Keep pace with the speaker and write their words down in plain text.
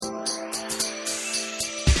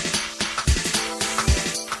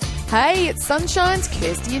Hey, it's Sunshine's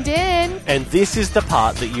Kirsty and Dan. And this is the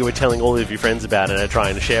part that you were telling all of your friends about and are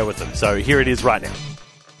trying to share with them. So here it is right now.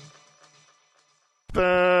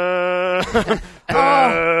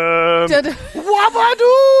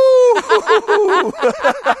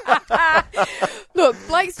 Look,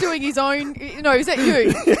 Blake's doing his own. No, is that you?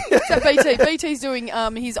 Is that BT? BT's doing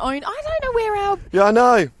his own. I don't know where our. Yeah, I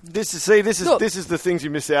know. This is the things you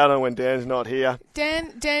miss out on when Dan's not here.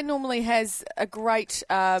 Dan normally has a great,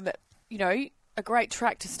 a great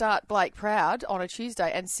track to start Blake proud on a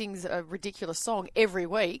Tuesday and sings a ridiculous song every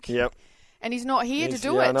week. Yep. And he's not here to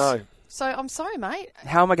do it. I know. So I'm sorry, mate.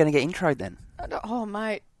 How am I going to get introed then? Oh,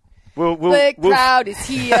 mate. Blake Proud is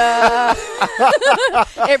here.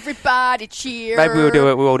 Everybody cheer. Maybe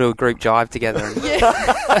we'll all do a group jive together.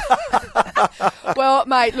 Yeah. Well,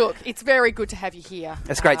 mate, look, it's very good to have you here.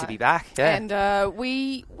 It's great to be back. Yeah. And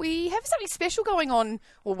we have something special going on.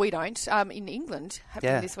 Well, we don't in England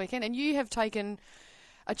happening this weekend. And you have taken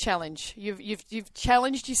a challenge. You've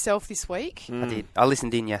challenged yourself this week. I did. I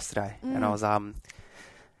listened in yesterday, and I was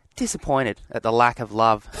disappointed at the lack of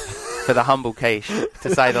love for the humble quiche,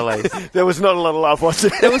 to say the least. There was not a lot of love, was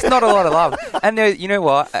there? There was not a lot of love. And you know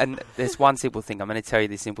what? And there's one simple thing. I'm going to tell you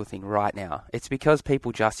this simple thing right now. It's because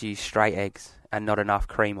people just use straight eggs and not enough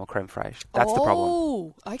cream or creme fraiche. That's the problem.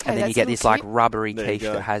 Oh, okay. And then you get this like rubbery quiche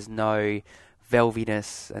that has no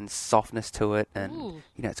velviness and softness to it, and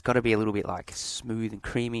it's got to be a little bit like smooth and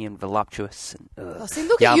creamy and voluptuous. And, see,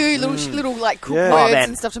 look at you, little like cook words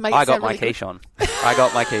and stuff to make it sound really good. I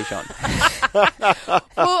got my quiche on.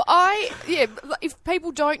 Well, if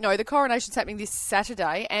people don't know, the coronation's happening this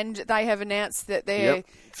Saturday, and they have announced that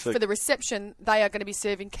for the reception they are going to be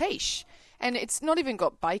serving quiche. And it's not even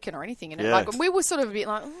got bacon or anything in it. Like, we were sort of a bit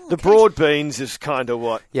like... the broad beans is kind of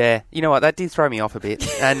what... Yeah, you know what? That did throw me off a bit.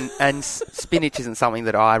 And spinach isn't something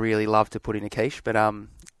that I really love to put in a quiche. But, I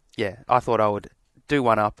thought I would do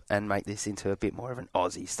one up and make this into a bit more of an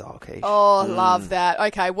Aussie-style quiche. Oh, love that.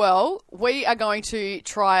 Okay, well, we are going to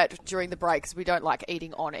try it during the break because we don't like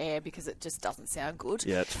eating on air because it just doesn't sound good.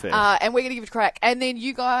 Yeah, it's fair. And we're going to give it a crack. And then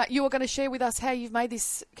you are going to share with us how you've made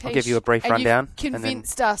this quiche. I'll give you a brief rundown. You've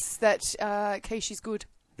convinced us that quiche is good.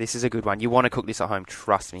 This is a good one. You want to cook this at home,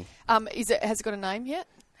 trust me. Has it got a name yet?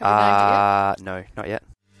 Have we named it yet? No, not yet.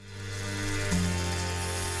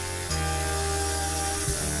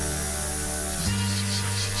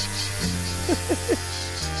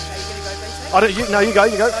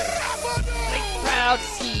 You go. Proud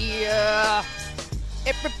is here.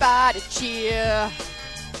 Everybody cheer.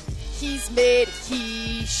 He's made a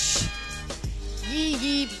quiche.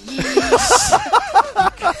 Yeesh.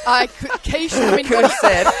 Quiche. I mean, could have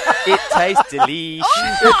said it tastes delish.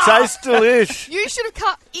 It tastes delish. You should have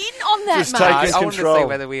cut in on that, Just mate. taking I wanted control. to see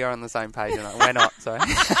whether we are on the same page or not. We're not, so.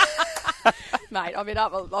 Mate, I've been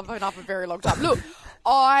up a very long time.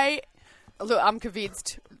 Look, I'm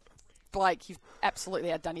convinced, Blake, you've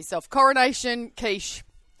absolutely outdone yourself. Coronation quiche.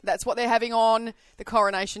 That's what they're having on the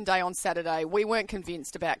Coronation Day on Saturday. We weren't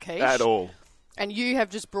convinced about quiche. At all. And you have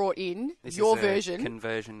just brought in This your is version.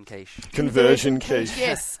 Conversion quiche. Conversion quiche.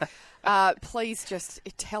 Yes. Please just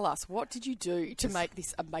tell us, what did you do to make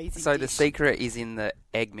this amazing So dish? the secret is in the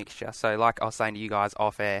egg mixture. So like I was saying to you guys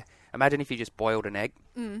off air, imagine if you just boiled an egg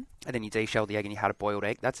and then you deshelled the egg and you had a boiled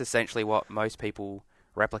egg. That's essentially what most people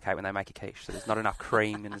replicate when they make a quiche. So there's not enough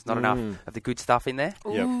cream and there's not enough of the good stuff in there.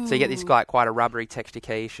 Yep. So you get this like quite a rubbery texture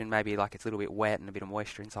quiche and maybe like it's a little bit wet and a bit of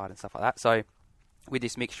moisture inside and stuff like that. So with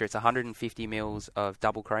this mixture, it's 150 mils of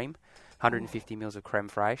double cream, 150 mils of creme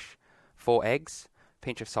fraiche, 4 eggs,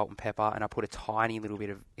 pinch of salt and pepper, and I put a tiny little bit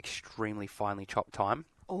of extremely finely chopped thyme.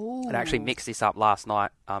 Ooh. And I actually mixed this up last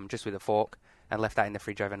night just with a fork and left that in the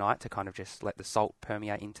fridge overnight to kind of just let the salt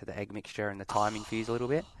permeate into the egg mixture and the thyme infuse a little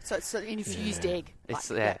bit. So it's an infused egg. It's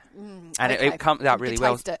like, and okay. it comes out really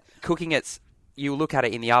well. Taste it. Cooking you look at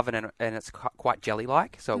it in the oven and it's quite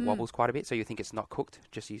jelly-like, so it wobbles quite a bit, so you think it's not cooked.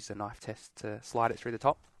 Just use the knife test to slide it through the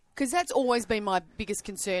top. Because that's always been my biggest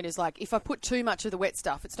concern is like if I put too much of the wet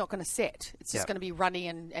stuff, it's not going to set. It's just going to be runny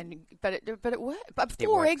but it works. But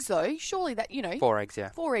 4 eggs though, surely that 4 eggs,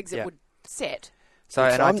 yeah. 4 eggs it would set. So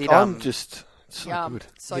and I did. I'm just so good.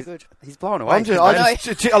 So good. He's blown away.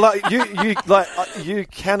 You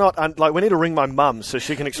cannot we need to ring my mum so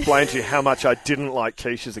she can explain to you how much I didn't like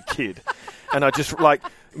quiche as a kid, and I just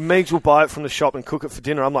Megs will buy it from the shop and cook it for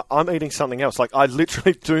dinner. I'm like, I'm eating something else. Like, I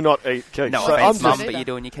literally do not eat quiche. No so offense, Mum, but you're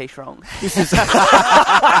doing your quiche wrong. This is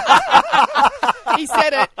He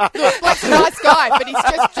said it. Look, Blake's a nice guy, but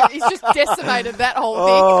he's just decimated that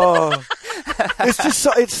whole thing.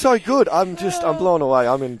 It's so good. I'm blown away.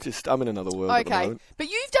 I'm in another world. Okay, but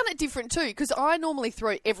you've done it different too, because I normally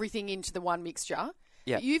throw everything into the one mixture,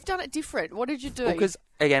 Yeah. You've done it different. What did you do? Because,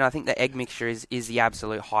 again, I think the egg mixture is the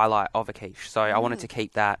absolute highlight of a quiche. So I wanted to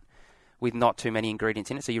keep that with not too many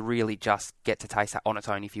ingredients in it. So you really just get to taste that on its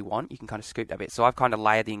own if you want. You can kind of scoop that bit. So I've kind of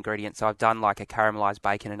layered the ingredients. So I've done like a caramelised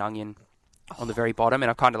bacon and onion on the very bottom, and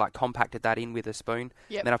I've kind of like compacted that in with a spoon.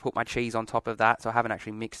 Yep. Then I put my cheese on top of that. So I haven't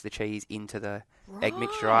actually mixed the cheese into the egg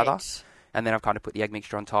mixture either. And then I've kind of put the egg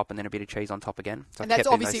mixture on top and then a bit of cheese on top so and that's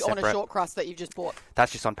obviously on a short crust that you've just bought.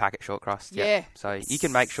 That's just on packet short crust. Yeah. So you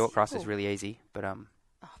can make short crust. It's really easy, but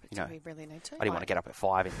you know, we really need to. I didn't want to get up at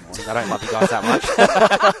 5 in the morning. I don't love you guys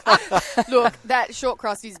that much. Look, that short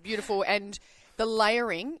crust is beautiful, and the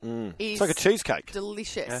layering is it's like a cheesecake.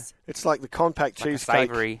 Delicious. Yeah. It's like the compact cheesecake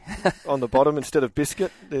savoury on the bottom instead of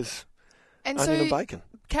biscuit. There's onion and bacon.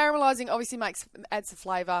 Caramelising obviously adds the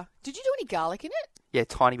flavour. Did you do any garlic in it? Yeah,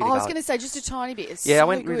 tiny bit of garlic. I was going to say just a tiny bit. It's I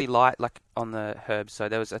went really light on the herbs. So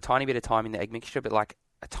there was a tiny bit of thyme in the egg mixture, but like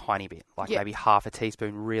a tiny bit, maybe half a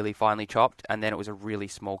teaspoon really finely chopped. And then it was a really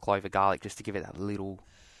small clove of garlic just to give it that little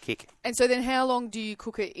kick. And so then how long do you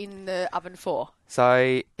cook it in the oven for?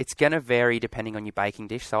 So it's going to vary depending on your baking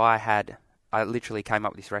dish. So I literally came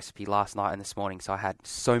up with this recipe last night and this morning, so I had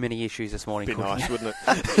so many issues this morning. Be nice, wouldn't it?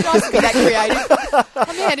 It'd be nice to be that creative.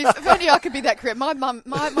 Oh, man, if only I could be that creative.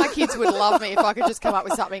 My kids would love me if I could just come up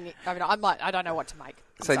with something. I mean, I don't know what to make.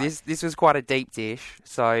 So this was quite a deep dish.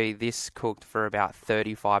 So this cooked for about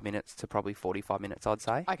 35 minutes to probably 45 minutes, I'd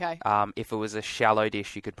say. Okay. If it was a shallow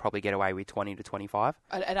dish, you could probably get away with 20 to 25.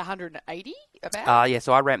 At 180, about? Yeah,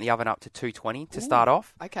 so I ramped the oven up to 220 to start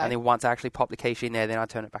off. Okay. And then once I actually popped the quiche in there, then I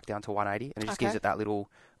turn it back down to 180, and it just gives it that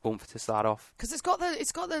little oomph to start off. Because it's got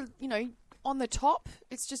the on the top,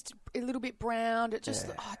 it's just a little bit browned. It just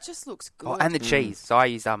looks good. Oh, and the cheese. So I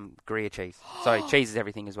use Gruyere cheese. So cheese is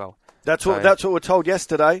everything as well. That's what we're told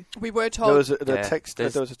yesterday. We were told. There was a text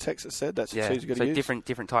that said that's the cheese you got to use. So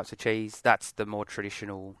different types of cheese. That's the more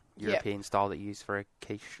traditional European style that you use for a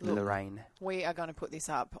quiche Lorraine. We are going to put this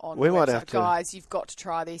up on we the might website. have to. Guys, you've got to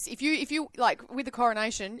try this. If you like with the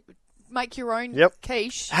Coronation, make your own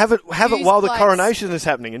quiche. Have it while the Coronation is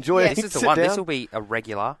happening. Enjoy it. This is the one. This will be a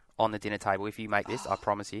regular on the dinner table if you make this. I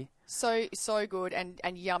promise you. So good and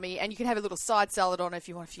yummy, and you can have a little side salad on it if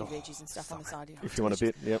you want a few veggies and stuff on the side. If you want a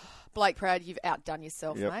bit, yep. Blake Proud, you've outdone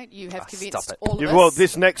yourself, mate. You have convinced all of us. Well,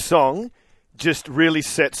 this next song just really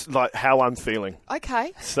sets like how I'm feeling.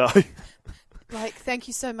 Okay. So, Blake, thank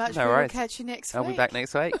you so much. No worries. We'll catch you next week. I'll be back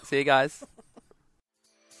next week. See you guys.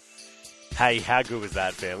 Hey, how good was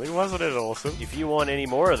that, family? Wasn't it awesome? If you want any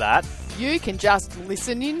more of that, you can just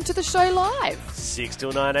listen in to the show live. 6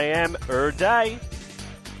 till 9 a.m. day.